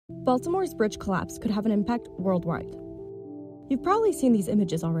Baltimore's bridge collapse could have an impact worldwide. You've probably seen these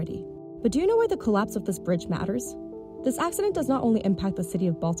images already, but do you know why the collapse of this bridge matters? This accident does not only impact the city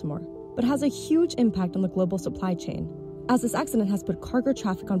of Baltimore, but has a huge impact on the global supply chain, as this accident has put cargo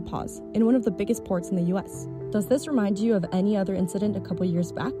traffic on pause in one of the biggest ports in the US. Does this remind you of any other incident a couple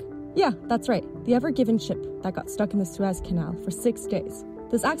years back? Yeah, that's right, the Ever Given ship that got stuck in the Suez Canal for 6 days.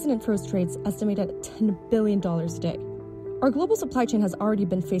 This accident froze trades estimated at $10 billion a day. Our global supply chain has already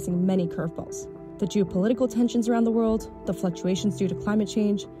been facing many curveballs. The geopolitical tensions around the world, the fluctuations due to climate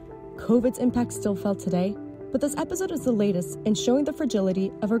change, COVID's impact still felt today. But this episode is the latest in showing the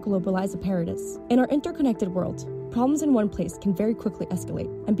fragility of our globalized apparatus. In our interconnected world, problems in one place can very quickly escalate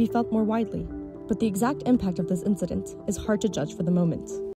and be felt more widely. But the exact impact of this incident is hard to judge for the moment.